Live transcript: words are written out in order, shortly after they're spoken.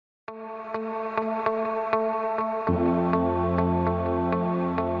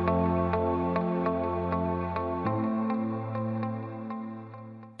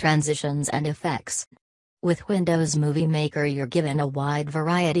Transitions and effects. With Windows Movie Maker you're given a wide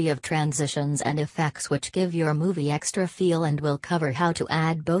variety of transitions and effects which give your movie extra feel, and will cover how to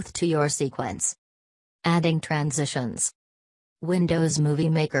add both to your sequence. Adding transitions. Windows Movie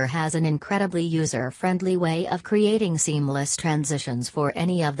Maker has an incredibly user-friendly way of creating seamless transitions for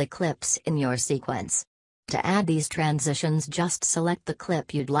any of the clips in your sequence. To add these transitions, just select the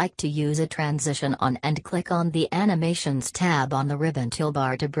clip you'd like to use a transition on and click on the Animations tab on the ribbon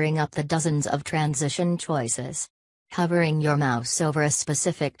toolbar to bring up the dozens of transition choices. Hovering your mouse over a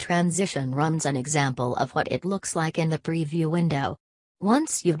specific transition runs an example of what it looks like in the preview window.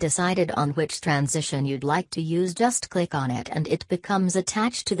 Once you've decided on which transition you'd like to use, just click on it and it becomes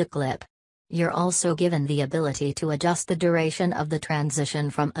attached to the clip. You're also given the ability to adjust the duration of the transition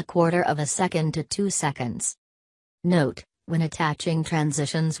from 1/4 second to 2 seconds. Note: when attaching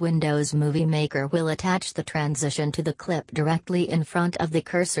transitions, Windows Movie Maker will attach the transition to the clip directly in front of the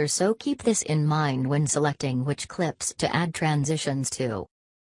cursor, so keep this in mind when selecting which clips to add transitions to.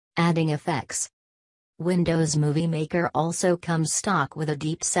 Adding effects. Windows Movie Maker also comes stock with a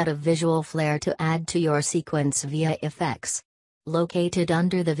deep set of visual flair to add to your sequence via effects. Located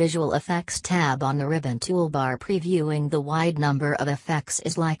under the Visual Effects tab on the ribbon toolbar, previewing the wide number of effects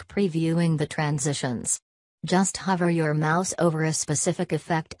is like previewing the transitions. Just hover your mouse over a specific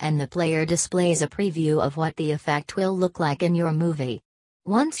effect and the player displays a preview of what the effect will look like in your movie.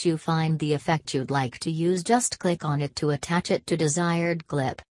 Once you find the effect you'd like to use, just click on it to attach it to desired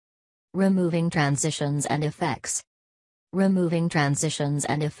clip. Removing transitions and effects. Removing transitions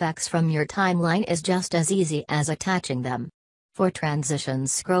and effects from your timeline is just as easy as attaching them. For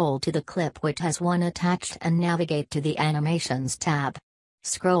transitions, scroll to the clip which has one attached and navigate to the Animations tab.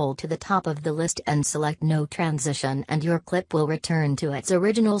 Scroll to the top of the list and select No Transition, and your clip will return to its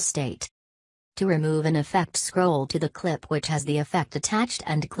original state. To remove an effect, scroll to the clip which has the effect attached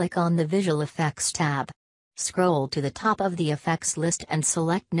and click on the Visual Effects tab. Scroll to the top of the effects list and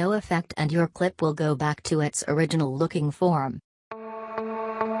select No Effect, and your clip will go back to its original looking form.